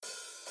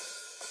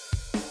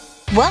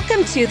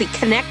Welcome to the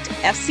Connect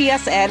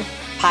FCS Ed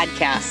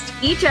podcast.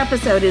 Each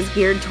episode is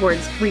geared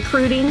towards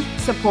recruiting,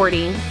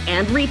 supporting,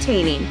 and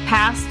retaining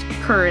past,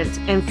 current,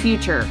 and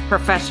future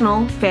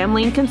professional,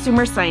 family, and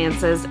consumer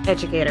sciences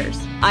educators.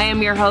 I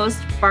am your host,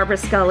 Barbara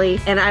Scully,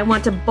 and I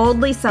want to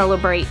boldly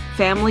celebrate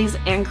families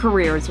and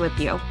careers with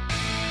you.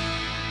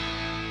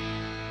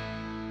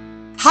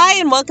 Hi,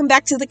 and welcome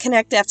back to the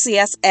Connect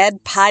FCS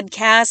Ed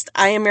podcast.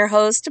 I am your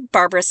host,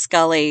 Barbara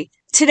Scully.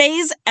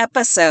 Today's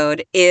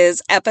episode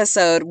is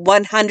episode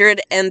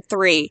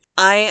 103.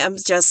 I am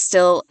just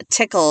still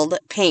tickled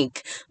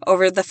pink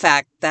over the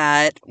fact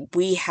that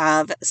we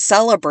have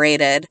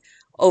celebrated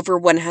over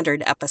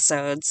 100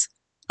 episodes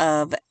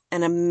of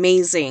an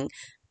amazing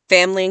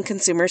family and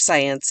consumer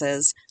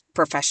sciences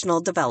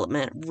professional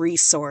development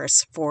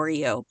resource for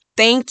you.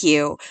 Thank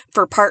you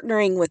for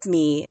partnering with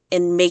me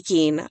in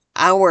making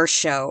our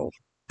show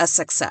a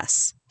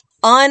success.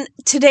 On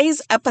today's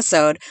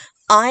episode,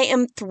 I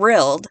am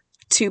thrilled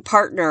to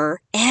partner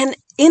and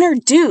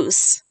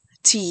introduce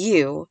to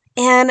you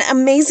an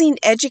amazing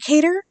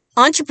educator,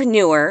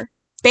 entrepreneur,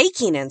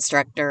 baking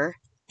instructor,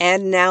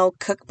 and now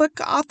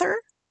cookbook author.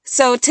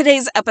 So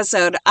today's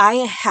episode, I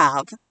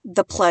have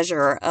the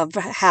pleasure of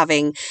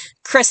having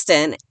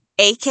Kristen,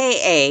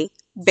 aka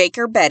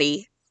Baker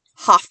Betty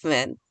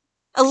Hoffman.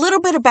 A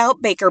little bit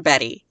about Baker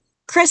Betty.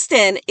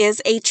 Kristen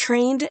is a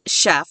trained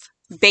chef,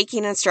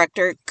 baking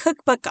instructor,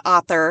 cookbook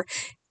author,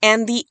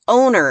 and the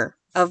owner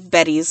of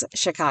Betty's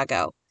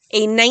Chicago,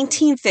 a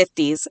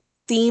 1950s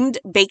themed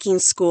baking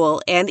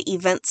school and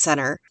event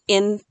center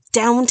in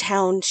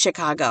downtown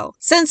Chicago.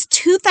 Since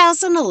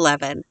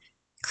 2011,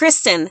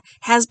 Kristen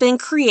has been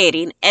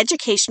creating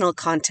educational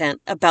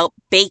content about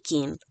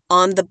baking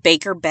on the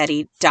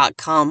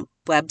bakerbetty.com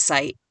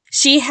website.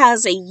 She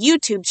has a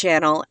YouTube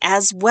channel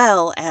as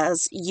well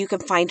as you can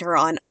find her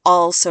on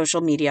all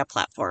social media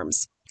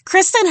platforms.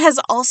 Kristen has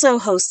also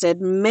hosted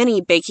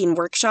many baking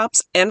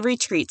workshops and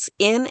retreats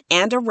in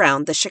and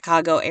around the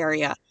Chicago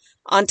area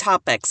on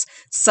topics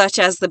such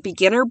as the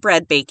beginner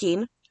bread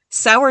baking,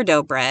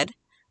 sourdough bread,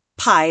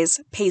 pies,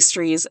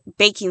 pastries,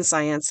 baking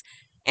science,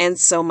 and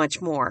so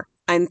much more.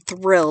 I'm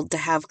thrilled to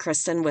have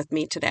Kristen with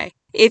me today.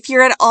 If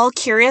you're at all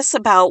curious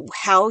about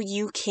how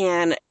you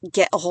can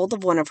get a hold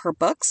of one of her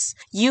books,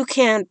 you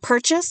can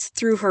purchase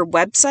through her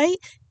website,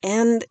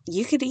 and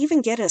you could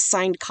even get a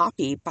signed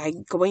copy by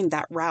going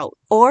that route.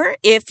 Or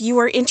if you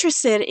are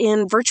interested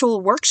in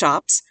virtual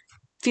workshops,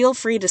 feel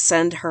free to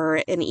send her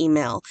an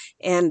email,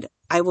 and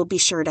I will be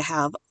sure to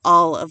have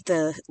all of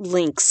the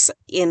links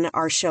in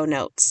our show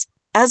notes,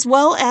 as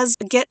well as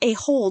get a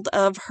hold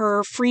of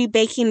her free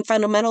baking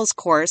fundamentals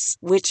course,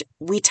 which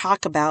we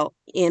talk about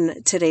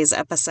in today's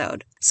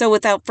episode. So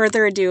without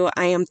further ado,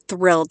 I am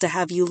thrilled to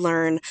have you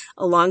learn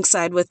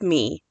alongside with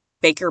me,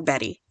 Baker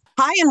Betty.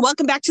 Hi, and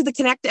welcome back to the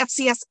Connect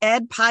FCS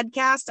Ed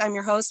podcast. I'm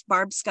your host,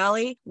 Barb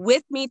Scully.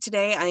 With me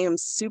today, I am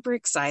super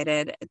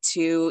excited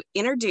to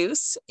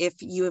introduce, if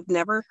you have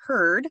never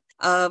heard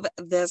of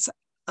this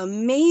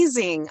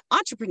amazing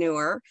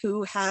entrepreneur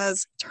who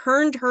has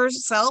turned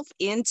herself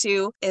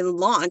into and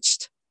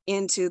launched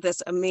into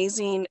this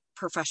amazing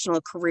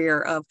professional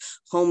career of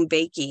home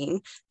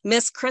baking,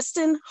 Miss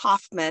Kristen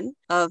Hoffman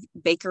of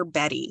Baker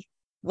Betty.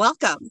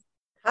 Welcome.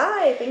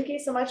 Hi, thank you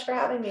so much for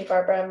having me,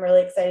 Barbara. I'm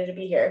really excited to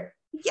be here.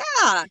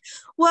 Yeah.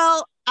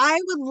 Well, I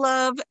would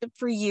love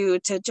for you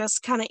to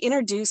just kind of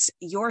introduce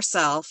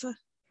yourself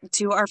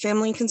to our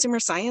family and consumer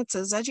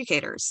sciences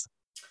educators.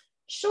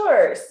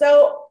 Sure.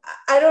 So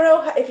I don't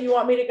know if you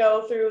want me to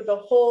go through the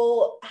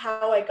whole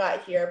how I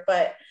got here,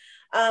 but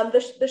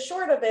the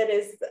short of it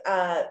is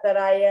that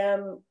I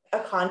am a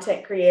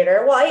content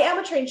creator. Well, I am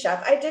a trained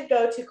chef. I did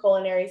go to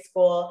culinary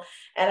school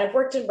and I've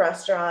worked in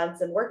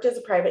restaurants and worked as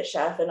a private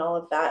chef and all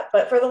of that.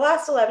 But for the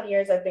last 11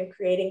 years, I've been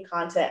creating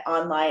content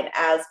online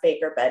as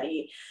Baker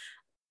Betty,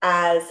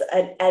 as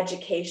an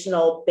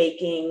educational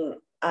baking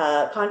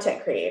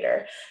content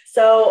creator.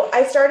 So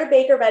I started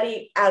Baker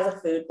Betty as a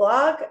food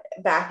blog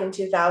back in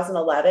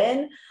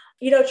 2011.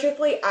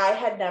 Truthfully, I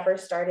had never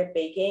started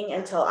baking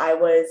until I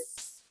was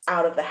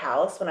out of the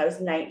house when I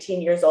was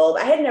 19 years old.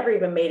 I had never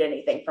even made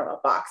anything from a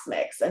box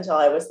mix until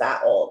I was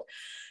that old.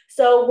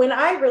 So when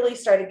I really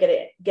started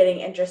getting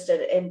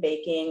interested in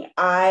baking,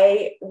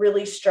 I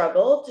really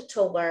struggled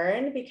to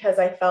learn because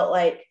I felt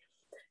like,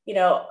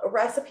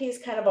 recipes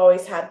kind of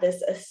always had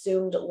this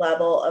assumed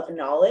level of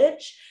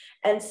knowledge.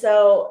 And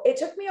so it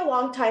took me a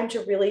long time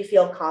to really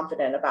feel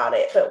confident about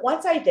it. But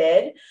once I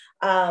did,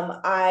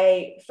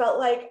 I felt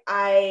like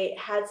I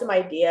had some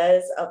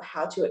ideas of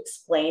how to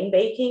explain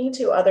baking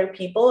to other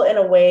people in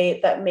a way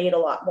that made a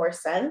lot more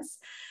sense.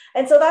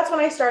 And so that's when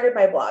I started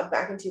my blog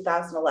back in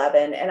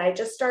 2011. And I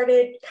just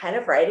started kind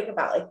of writing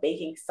about like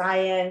baking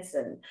science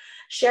and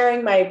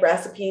sharing my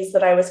recipes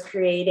that I was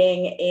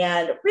creating,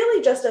 and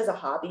really just as a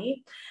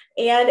hobby.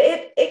 And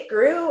it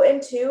grew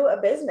into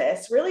a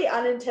business really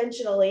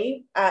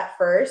unintentionally at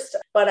first,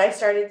 but I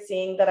started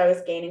seeing that I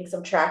was gaining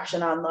some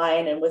traction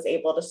online and was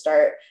able to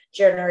start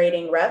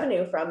generating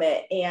revenue from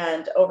it.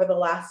 And over the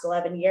last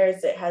 11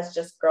 years, it has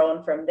just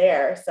grown from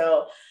there.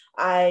 So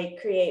I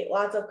create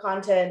lots of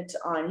content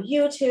on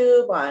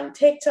YouTube, on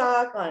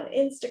TikTok, on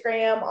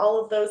Instagram,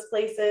 all of those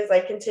places. I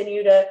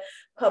continue to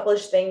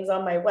publish things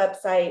on my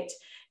website.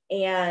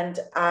 And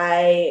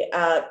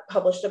I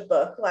published a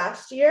book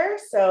last year.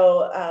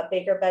 So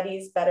Baker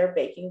Betty's Better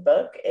Baking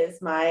Book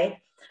is my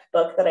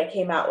book that I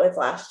came out with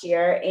last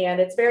year.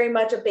 And it's very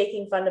much a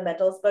baking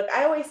fundamentals book.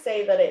 I always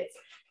say that it's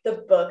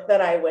the book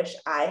that I wish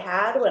I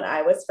had when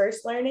I was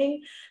first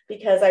learning,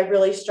 because I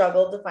really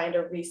struggled to find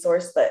a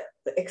resource that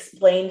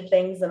explained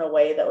things in a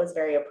way that was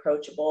very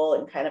approachable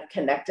and kind of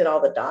connected all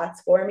the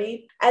dots for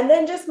me. And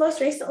then just most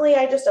recently,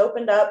 I just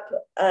opened up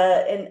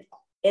an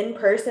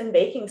in-person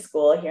baking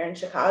school here in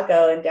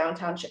Chicago, in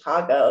downtown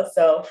Chicago.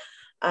 So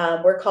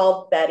we're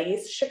called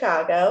Betty's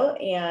Chicago,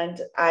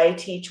 and I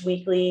teach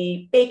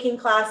weekly baking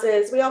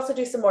classes. We also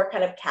do some more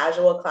kind of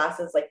casual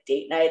classes like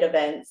date night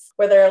events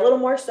where they're a little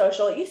more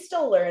social. You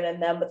still learn in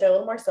them, but they're a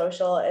little more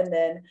social. And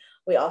then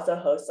we also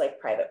host like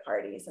private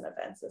parties and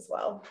events as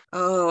well.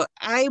 Oh,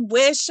 I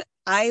wish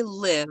I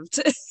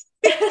lived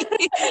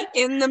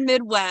in the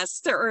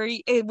Midwest or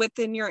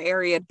within your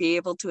area to be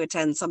able to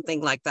attend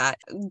something like that.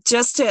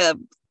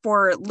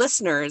 For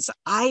listeners,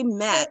 I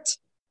met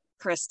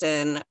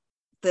Kristen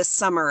this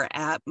summer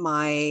at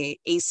my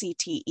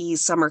ACTE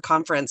summer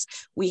conference.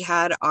 We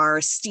had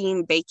our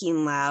STEAM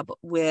baking lab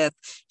with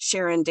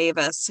Sharon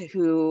Davis,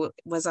 who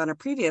was on a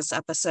previous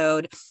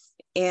episode,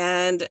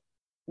 and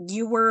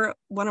you were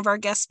one of our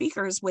guest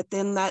speakers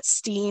within that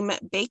STEAM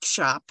bake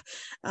shop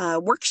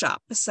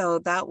workshop. So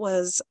that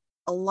was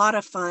a lot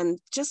of fun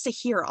just to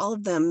hear all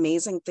of the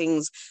amazing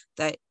things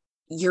that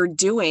you're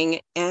doing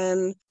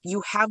and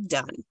you have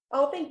done.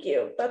 Oh, thank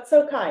you. That's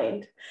so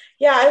kind.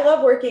 Yeah, I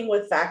love working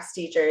with FACS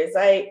teachers.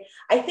 I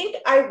think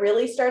I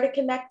really started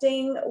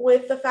connecting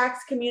with the FACS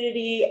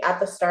community at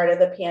the start of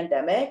the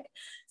pandemic.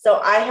 So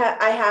I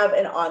have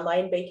an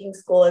online baking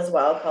school as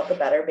well called the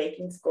Better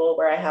Baking School,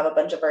 where I have a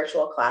bunch of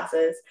virtual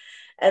classes.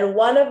 And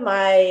one of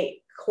my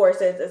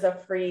courses is a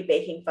free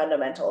baking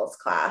fundamentals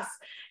class.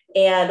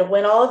 And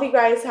when all of you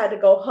guys had to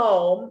go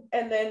home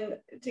and then,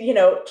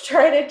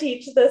 try to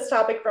teach this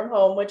topic from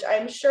home, which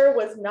I'm sure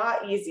was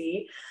not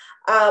easy,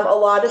 a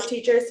lot of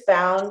teachers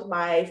found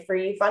my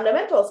free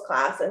fundamentals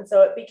class. And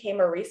so it became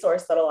a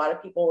resource that a lot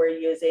of people were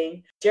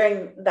using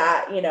during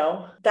that,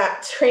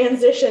 that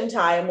transition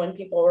time when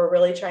people were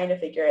really trying to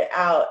figure it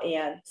out.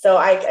 And so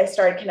I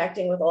started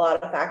connecting with a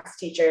lot of FACS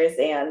teachers.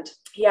 And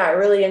yeah, I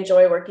really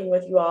enjoy working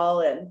with you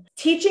all and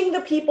teaching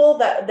the people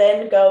that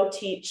then go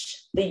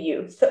teach the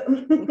youth.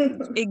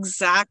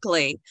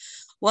 Exactly.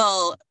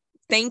 Well,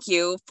 thank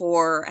you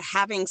for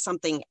having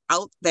something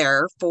out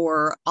there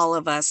for all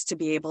of us to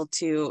be able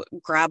to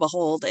grab a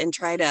hold and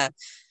try to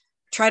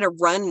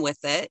run with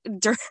it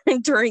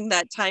during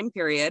that time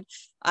period.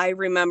 I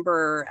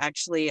remember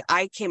actually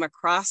I came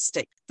across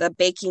the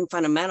baking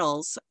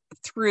fundamentals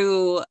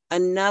through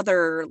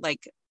another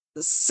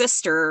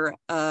sister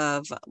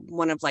of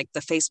one of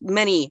the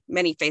many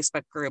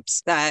Facebook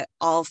groups that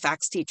all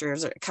FACS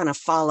teachers kind of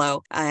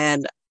follow.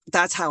 And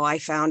that's how I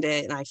found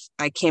it. And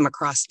I came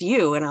across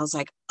you and I was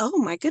like, oh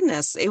my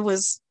goodness, it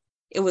was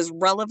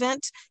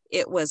relevant.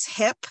 It was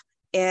hip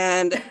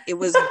and it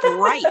was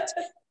bright.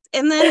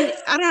 And then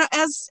I don't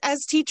know,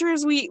 as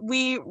teachers, we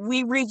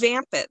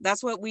revamp it.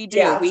 That's what we do.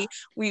 Yeah.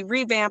 We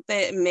revamp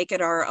it and make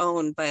it our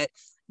own. But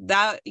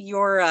that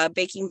your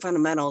baking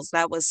fundamentals,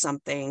 that was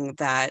something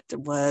that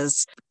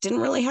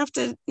didn't have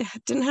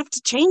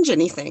to change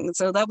anything.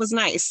 So that was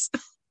nice.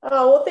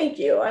 Oh, well, thank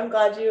you. I'm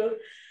glad you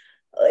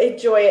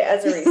enjoy it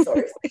as a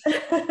resource.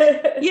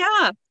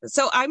 Yeah.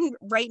 So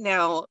right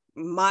now,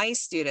 my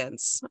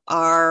students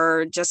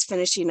are just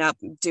finishing up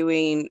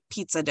doing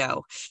pizza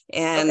dough,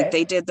 and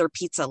they did their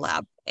pizza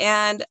lab.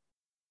 And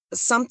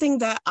something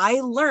that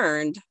I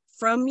learned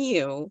from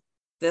you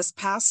this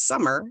past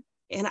summer,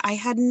 and I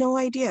had no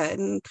idea,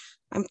 and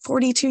I'm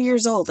 42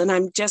 years old and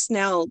I'm just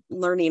now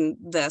learning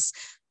this,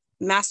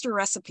 master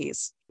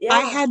recipes. Yeah.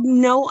 I had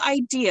no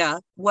idea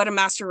what a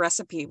master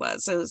recipe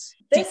was.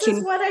 This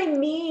is what I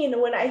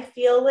mean when I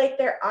feel like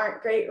there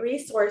aren't great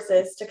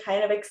resources to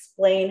kind of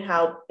explain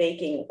how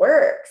baking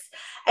works.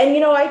 And,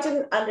 I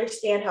didn't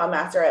understand how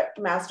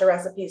master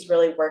recipes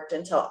really worked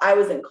until I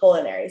was in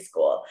culinary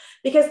school,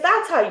 because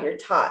that's how you're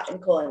taught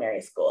in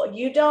culinary school.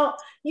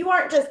 You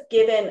aren't just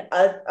given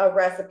a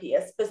recipe,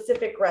 a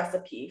specific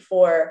recipe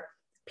for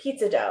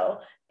pizza dough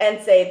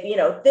and say,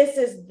 this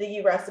is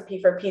the recipe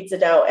for pizza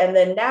dough. And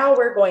then now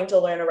we're going to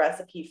learn a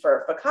recipe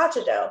for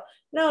focaccia dough.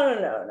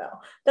 No.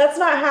 That's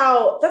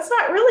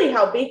not really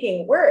how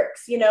baking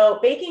works.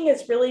 Baking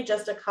is really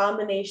just a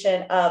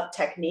combination of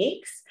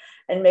techniques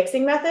and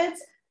mixing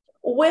methods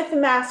with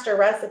master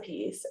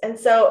recipes. And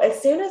so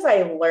as soon as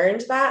I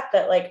learned that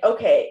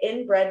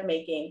in bread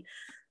making,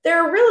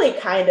 there are really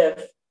kind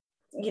of,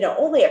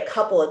 only a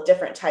couple of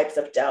different types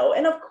of dough.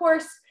 And of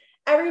course,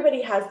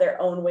 everybody has their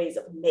own ways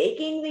of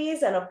making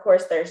these. And of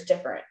course, there's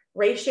different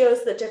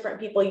ratios that different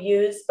people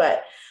use.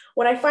 But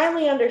when I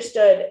finally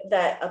understood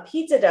that a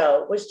pizza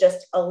dough was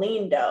just a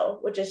lean dough,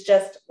 which is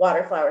just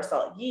water, flour,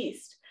 salt,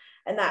 yeast,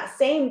 And that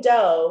same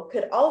dough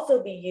could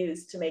also be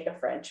used to make a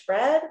French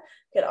bread,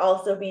 could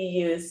also be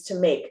used to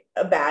make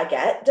a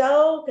baguette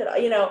dough, could,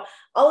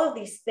 all of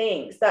these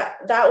things. That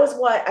was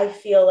what I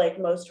feel like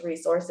most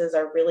resources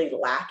are really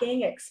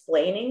lacking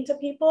explaining to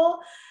people.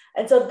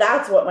 And so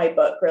that's what my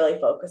book really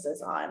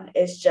focuses on,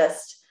 is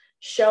just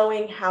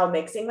showing how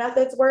mixing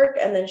methods work,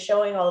 and then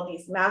showing all of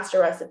these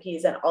master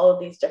recipes and all of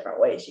these different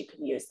ways you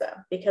can use them.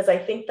 Because I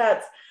think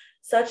that's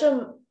such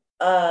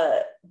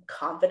a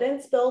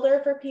confidence builder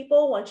for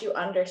people once you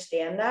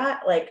understand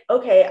that, like,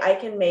 okay, I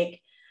can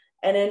make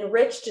an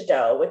enriched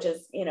dough, which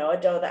is, a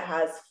dough that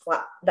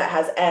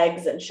has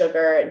eggs and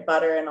sugar and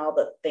butter and all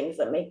the things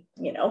that make,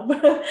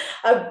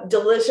 a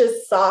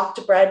delicious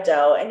soft bread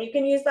dough. And you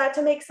can use that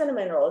to make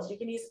cinnamon rolls. You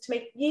can use it to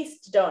make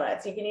yeast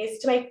donuts. You can use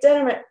it to make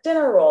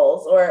dinner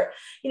rolls, or,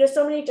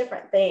 so many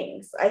different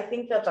things. I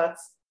think that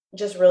that's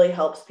just really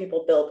helps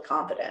people build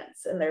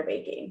confidence in their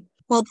baking.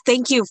 Well,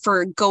 thank you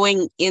for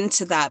going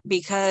into that,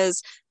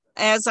 because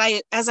as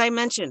I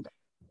mentioned,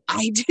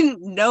 I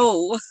didn't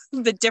know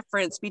the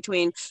difference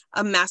between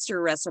a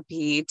master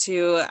recipe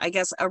to, I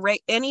guess,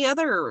 any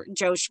other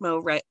Joe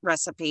Schmo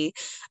recipe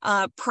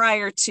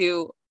prior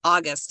to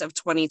August of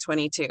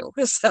 2022.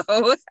 So,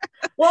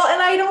 well,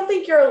 and I don't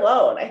think you're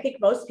alone. I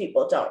think most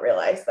people don't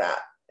realize that.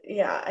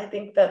 Yeah, I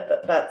think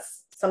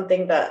that's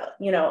something that,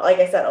 like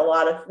I said, a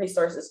lot of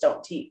resources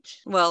don't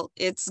teach. Well,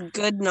 it's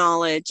good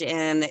knowledge,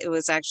 and it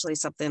was actually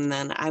something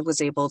that I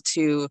was able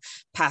to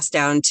pass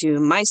down to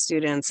my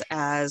students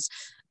as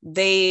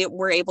they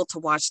were able to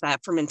watch that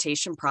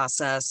fermentation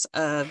process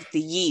of the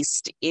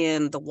yeast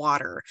in the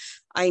water.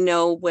 I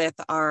know with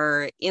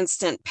our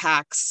instant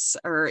packs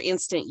or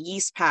instant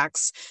yeast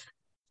packs,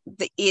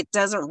 it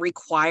doesn't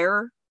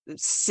require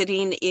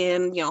sitting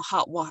in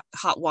hot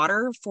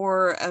water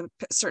for a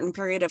certain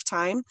period of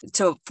time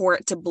for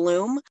it to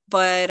bloom,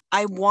 but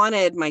I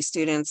wanted my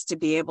students to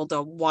be able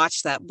to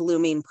watch that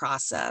blooming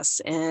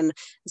process and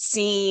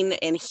seeing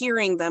and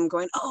hearing them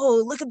going,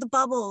 oh, look at the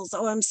bubbles,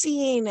 oh, I'm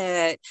seeing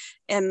it,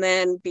 and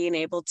then being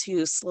able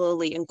to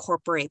slowly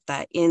incorporate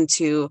that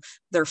into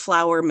their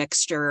flour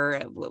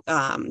mixture,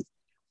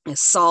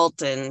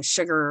 salt and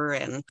sugar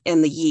and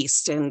the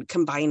yeast, and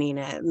combining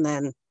it and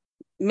then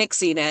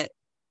mixing it,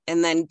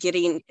 and then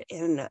getting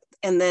in,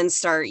 and then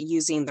start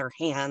using their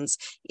hands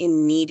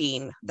in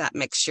kneading that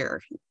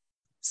mixture.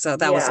 So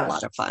that was a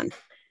lot of fun.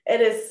 It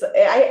is.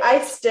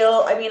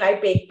 I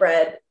bake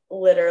bread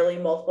literally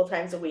multiple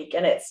times a week,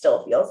 and it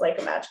still feels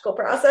like a magical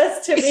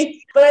process to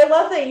me. But I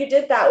love that you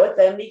did that with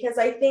them, because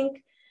I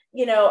think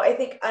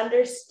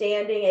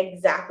understanding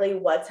exactly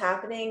what's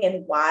happening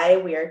and why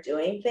we are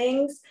doing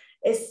things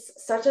is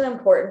such an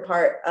important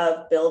part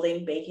of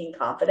building baking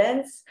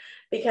confidence.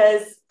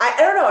 Because I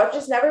don't know, I've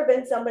just never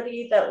been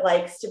somebody that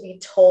likes to be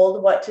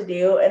told what to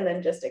do and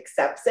then just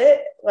accepts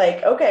it.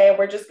 Like, okay,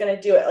 we're just going to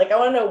do it. Like, I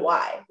want to know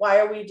why. Why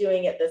are we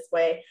doing it this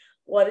way?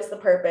 What is the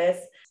purpose?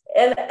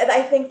 And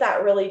I think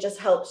that really just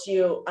helps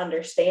you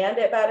understand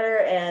it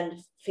better and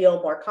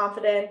feel more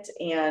confident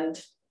and,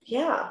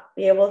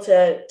 be able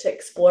to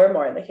explore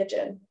more in the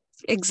kitchen.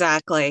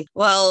 Exactly.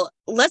 Well,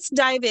 let's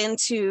dive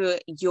into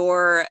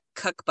your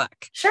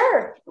cookbook.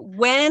 Sure.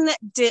 When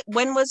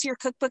was your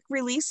cookbook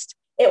released?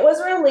 It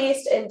was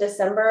released in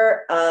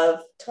December of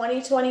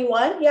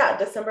 2021. Yeah,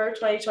 December of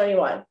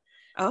 2021.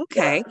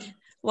 Okay. Yeah.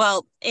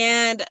 Well,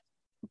 and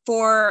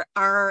for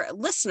our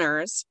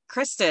listeners,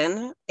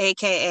 Kristen,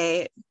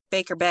 aka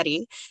Baker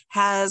Betty,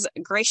 has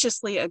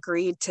graciously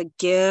agreed to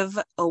give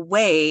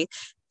away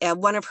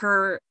one of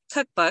her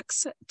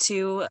cookbooks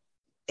to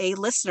a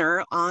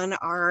listener on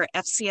our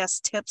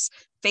FCS Tips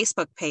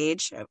Facebook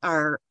page,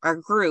 our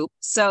group.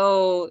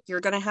 So you're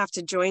going to have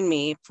to join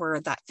me for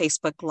that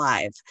Facebook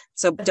Live.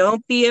 So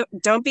don't be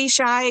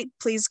shy.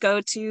 Please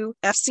go to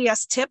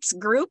FCS Tips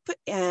group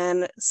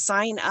and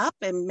sign up,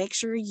 and make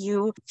sure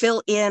you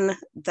fill in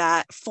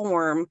that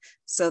form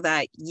so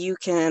that you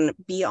can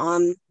be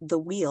on the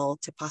wheel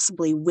to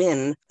possibly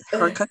win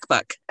her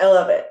cookbook. I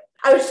love it.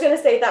 I was just going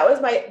to say that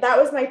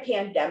was my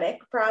pandemic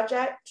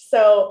project.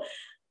 So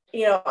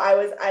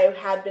I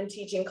had been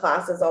teaching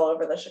classes all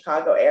over the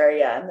Chicago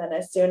area. And then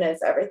as soon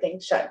as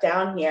everything shut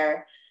down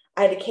here,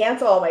 I had to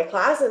cancel all my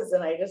classes,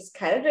 and I just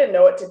kind of didn't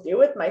know what to do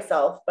with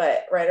myself.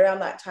 But right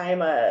around that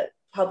time, a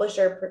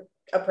publisher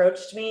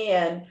approached me,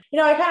 and,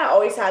 I kind of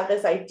always had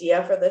this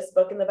idea for this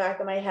book in the back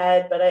of my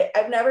head, but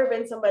I've never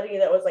been somebody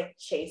that was like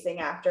chasing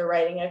after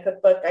writing a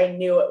cookbook. I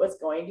knew it was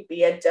going to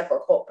be a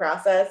difficult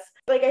process.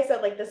 Like I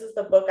said, this is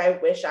the book I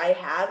wish I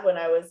had when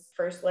I was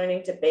first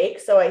learning to bake.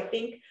 So I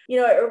think,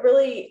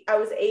 I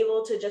was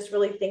able to just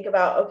really think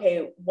about,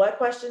 okay, what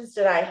questions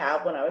did I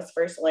have when I was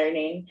first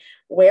learning?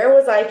 Where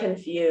was I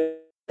confused?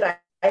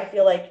 I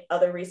feel like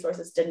other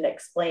resources didn't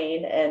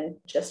explain, and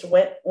just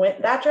went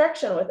that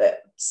direction with it.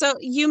 So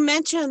you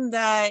mentioned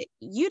that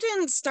you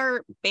didn't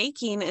start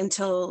baking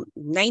until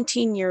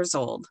 19 years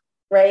old.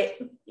 Right.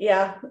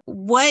 Yeah.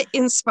 What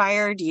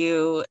inspired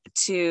you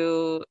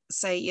to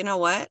say, you know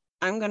what,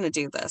 I'm going to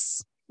do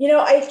this?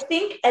 I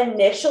think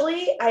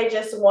initially I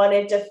just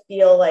wanted to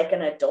feel like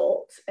an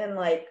adult and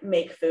like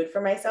make food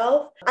for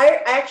myself. I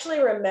actually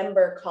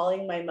remember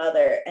calling my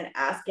mother and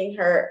asking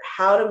her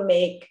how to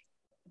make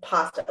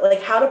pasta,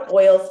 like how to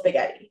boil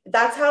spaghetti.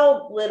 That's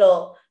how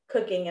little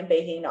cooking and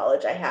baking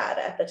knowledge I had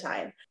at the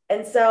time.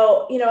 And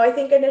so, I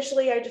think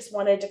initially I just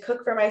wanted to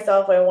cook for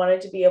myself. I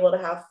wanted to be able to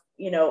have,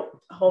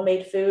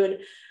 homemade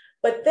food.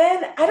 But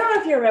then I don't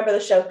know if you remember the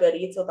show Good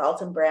Eats with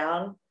Alton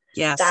Brown.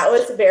 Yes. That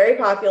was very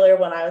popular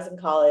when I was in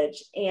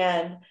college.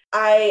 And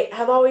I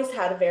have always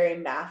had a very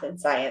math and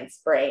science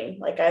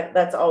brain.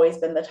 That's always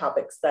been the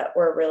topics that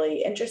were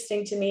really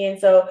interesting to me. And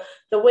so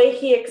the way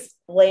he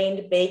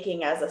explained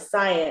baking as a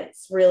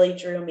science really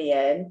drew me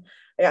in.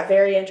 I got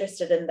very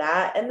interested in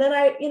that. And then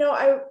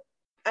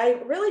I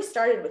really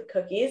started with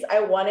cookies.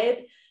 I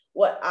wanted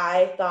what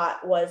I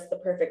thought was the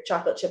perfect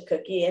chocolate chip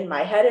cookie in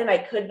my head, and I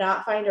could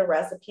not find a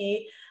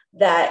recipe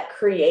that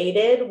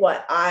created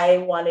what I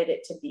wanted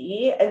it to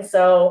be. And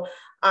so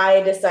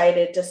I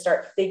decided to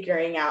start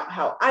figuring out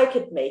how I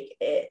could make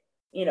it,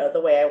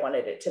 the way I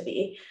wanted it to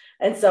be.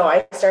 And so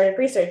I started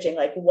researching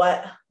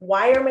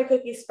why are my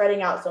cookies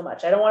spreading out so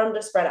much? I don't want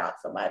them to spread out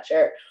so much.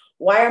 Or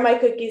why are my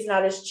cookies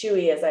not as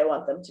chewy as I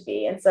want them to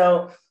be? And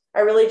so I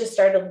really just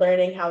started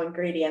learning how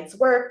ingredients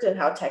worked and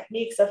how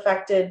techniques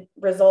affected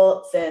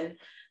results. And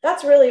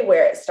that's really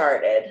where it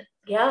started.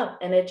 Yeah.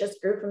 And it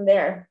just grew from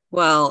there.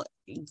 Well,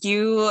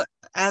 you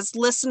as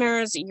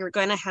listeners, you're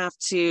going to have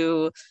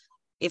to,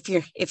 if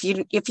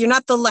you're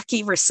not the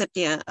lucky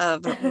recipient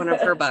of one of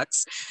her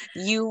books,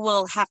 you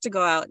will have to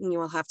go out and you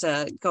will have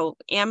to go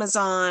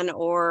Amazon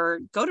or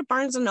go to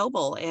Barnes and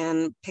Noble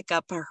and pick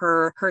up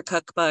her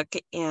cookbook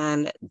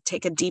and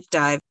take a deep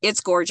dive.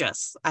 It's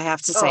gorgeous. I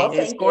have to say,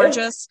 it's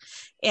gorgeous.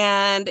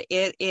 And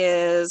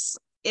it's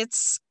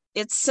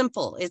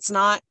simple. It's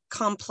not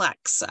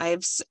complex.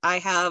 I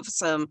have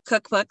some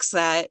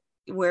cookbooks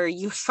where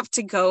you have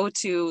to go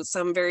to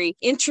some very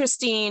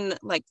interesting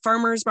like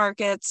farmers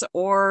markets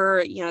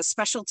or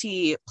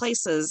specialty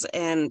places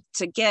and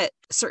to get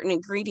certain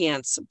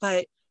ingredients,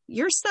 but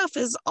your stuff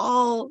is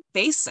all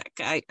basic.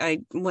 I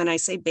when I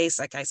say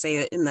basic, I say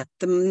it in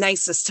the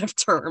nicest of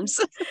terms.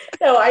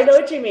 No, I know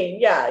what you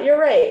mean. Yeah, you're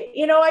right.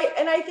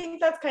 I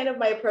think that's kind of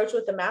my approach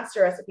with the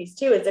master recipes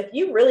too, is if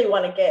you really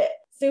want to get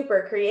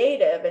super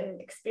creative and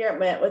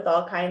experiment with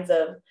all kinds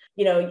of,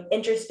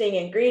 interesting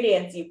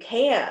ingredients, you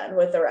can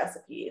with the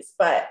recipes.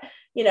 But,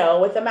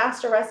 with the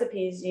master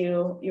recipes,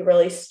 you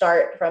really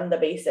start from the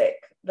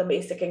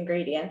basic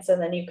ingredients,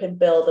 and then you can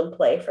build and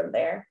play from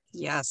there.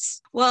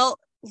 Yes. Well,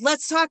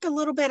 let's talk a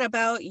little bit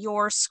about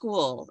your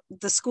school,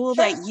 the school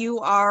Sure.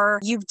 that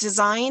you've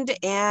designed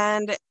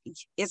and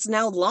it's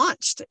now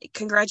launched.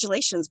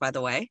 Congratulations, by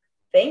the way.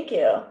 Thank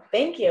you.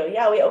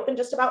 Yeah, we opened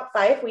just about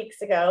 5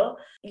 weeks ago.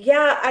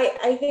 Yeah,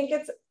 I think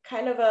it's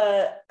kind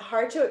of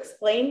hard to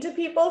explain to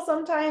people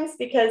sometimes,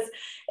 because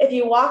if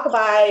you walk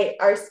by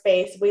our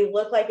space, we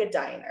look like a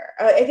diner.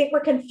 I think we're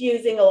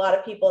confusing a lot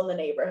of people in the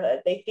neighborhood.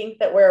 They think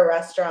that we're a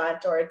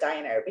restaurant or a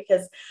diner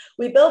because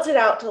we built it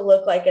out to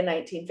look like a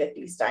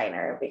 1950s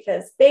diner,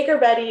 because Baker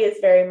Betty is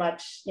very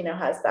much,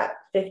 has that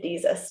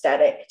 50s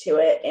aesthetic to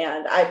it.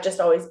 And I've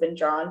just always been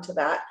drawn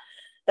to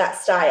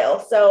that style.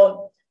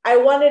 So I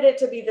wanted it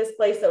to be this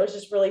place that was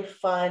just really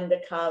fun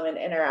to come and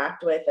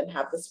interact with and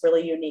have this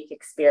really unique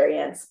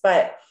experience.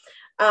 But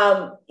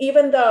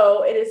even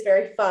though it is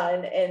very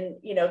fun and,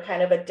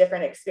 kind of a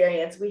different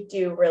experience, we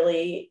do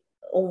really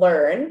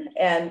learn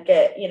and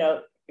get,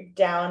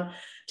 down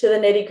to the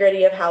nitty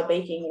gritty of how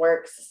baking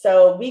works.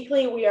 So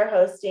weekly, we are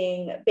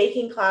hosting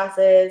baking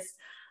classes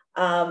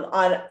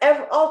on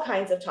all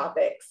kinds of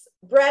topics.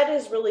 Bread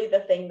is really the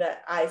thing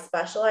that I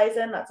specialize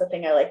in. That's the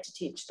thing I like to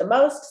teach the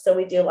most. So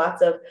we do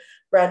lots of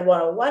Bread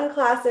 101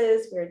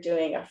 classes. We're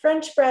doing a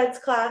French breads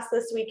class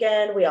this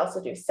weekend. We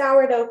also do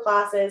sourdough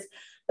classes,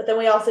 but then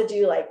we also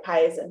do like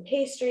pies and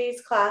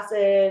pastries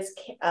classes,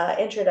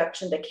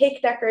 introduction to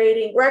cake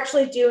decorating. We're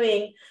actually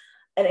doing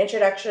an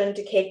introduction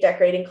to cake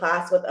decorating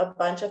class with a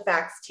bunch of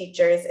FACS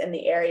teachers in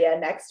the area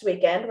next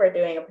weekend. We're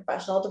doing a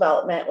professional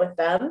development with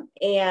them.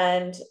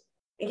 And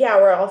yeah,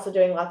 we're also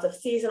doing lots of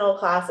seasonal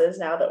classes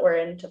now that we're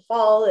into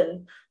fall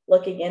and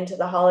looking into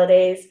the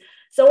holidays.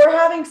 So we're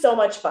having so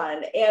much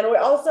fun. And we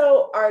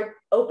also are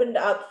opened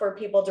up for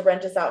people to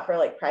rent us out for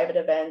like private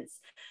events.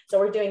 So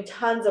we're doing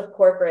tons of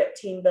corporate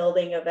team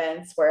building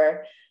events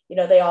where,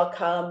 they all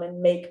come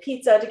and make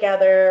pizza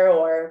together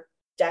or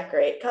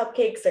decorate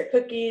cupcakes or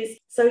cookies.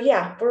 So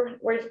yeah,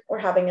 we're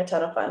having a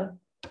ton of fun.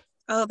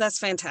 Oh, that's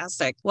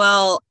fantastic.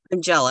 Well,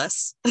 I'm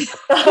jealous.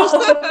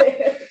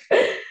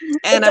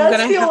 And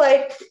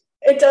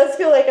it does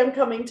feel like I'm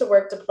coming to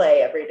work to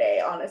play every day,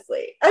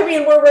 honestly. I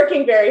mean, we're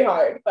working very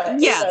hard, but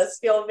yes. It does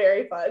feel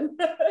very fun.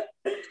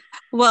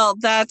 Well,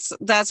 that's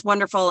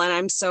wonderful. And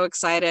I'm so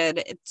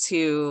excited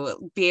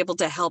to be able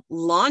to help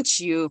launch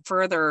you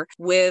further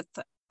with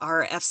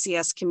our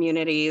FCS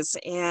communities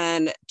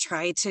and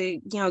try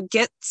to,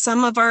 get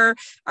some of our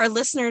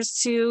listeners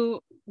to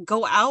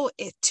go out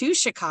to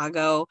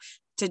Chicago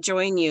to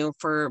join you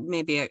for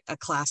maybe a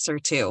class or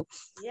two.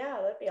 Yeah,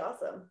 that'd be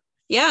awesome.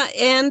 Yeah.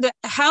 And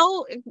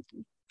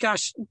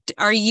gosh,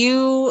 are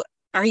you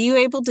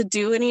able to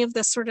do any of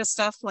this sort of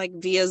stuff like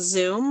via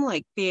Zoom,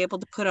 like be able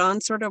to put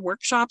on sort of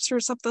workshops or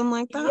something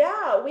like that?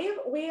 Yeah,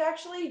 we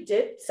actually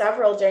did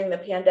several during the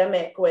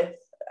pandemic with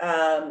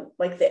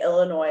like the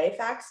Illinois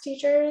Fax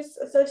Teachers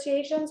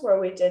Associations,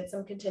 where we did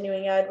some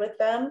continuing ed with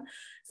them.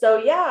 So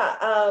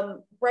yeah,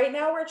 right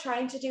now we're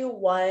trying to do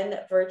one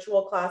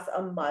virtual class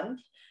a month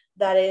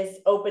that is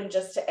open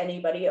just to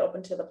anybody,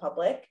 open to the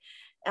public.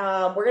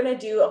 We're going to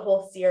do a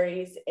whole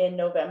series in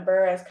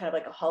November as kind of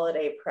like a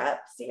holiday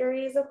prep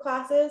series of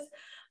classes.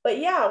 But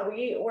yeah,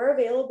 we're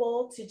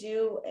available to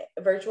do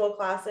virtual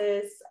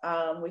classes.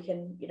 We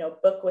can,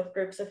 book with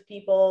groups of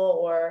people,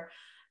 or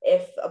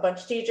if a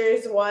bunch of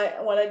teachers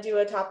want to do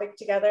a topic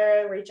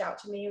together, reach out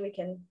to me. We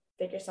can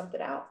figure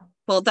something out.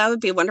 Well, that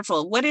would be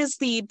wonderful. What is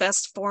the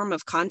best form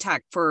of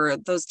contact for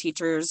those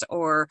teachers,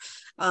 or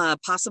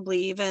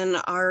possibly even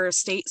our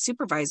state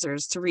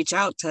supervisors, to reach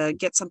out to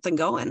get something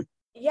going?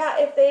 Yeah,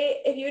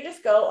 if you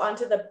just go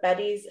onto the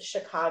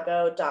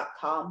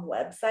bettyschicago.com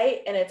website,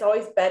 and it's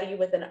always Betty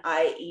with an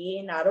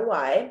IE, not a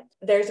Y,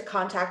 there's a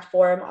contact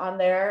form on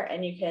there,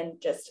 and you can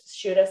just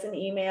shoot us an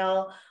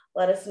email,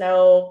 let us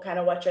know kind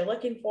of what you're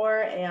looking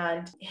for.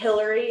 And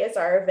Hillary is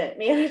our event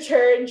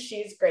manager, and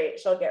she's great.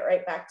 She'll get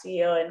right back to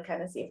you and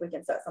kind of see if we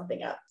can set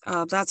something up.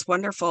 Oh, that's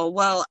wonderful.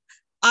 Well,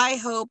 I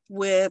hope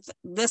with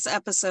this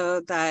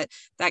episode that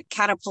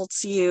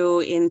catapults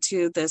you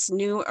into this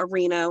new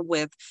arena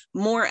with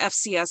more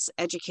FCS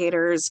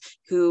educators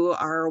who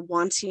are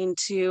wanting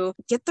to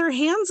get their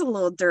hands a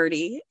little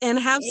dirty and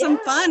have some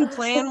fun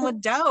playing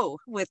with dough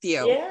with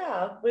you.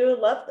 Yeah, we would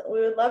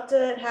love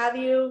to have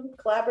you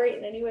collaborate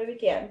in any way we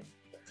can.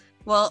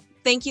 Well,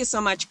 thank you so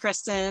much,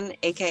 Kristen,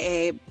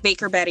 aka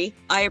Baker Betty.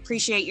 I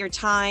appreciate your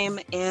time.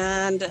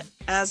 And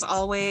as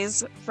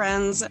always,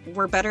 friends,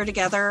 we're better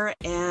together,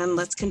 and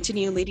let's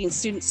continue leading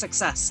student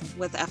success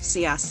with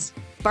FCS.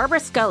 Barbara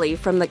Scully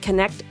from the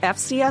Connect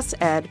FCS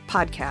Ed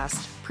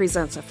podcast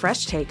presents a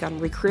fresh take on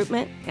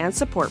recruitment and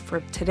support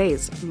for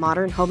today's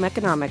modern home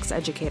economics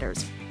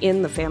educators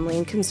in the Family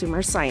and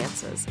Consumer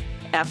Sciences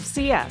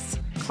FCS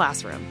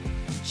classroom.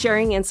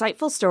 Sharing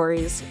insightful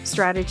stories,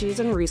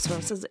 strategies, and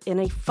resources in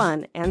a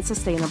fun and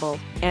sustainable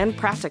and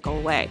practical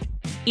way.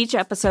 Each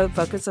episode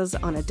focuses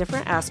on a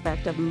different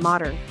aspect of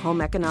modern home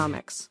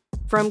economics.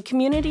 From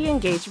community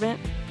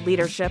engagement,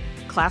 leadership,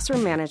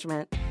 classroom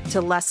management,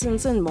 to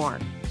lessons and more.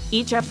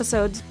 Each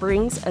episode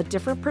brings a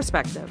different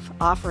perspective,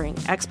 offering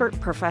expert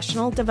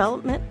professional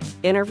development,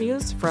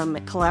 interviews from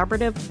a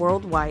collaborative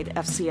worldwide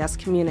FCS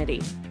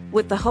community,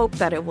 with the hope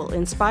that it will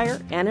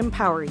inspire and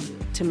empower you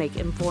to make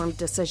informed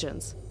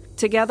decisions.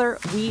 Together,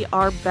 we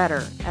are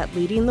better at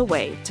leading the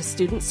way to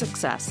student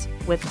success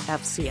with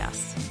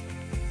FCS.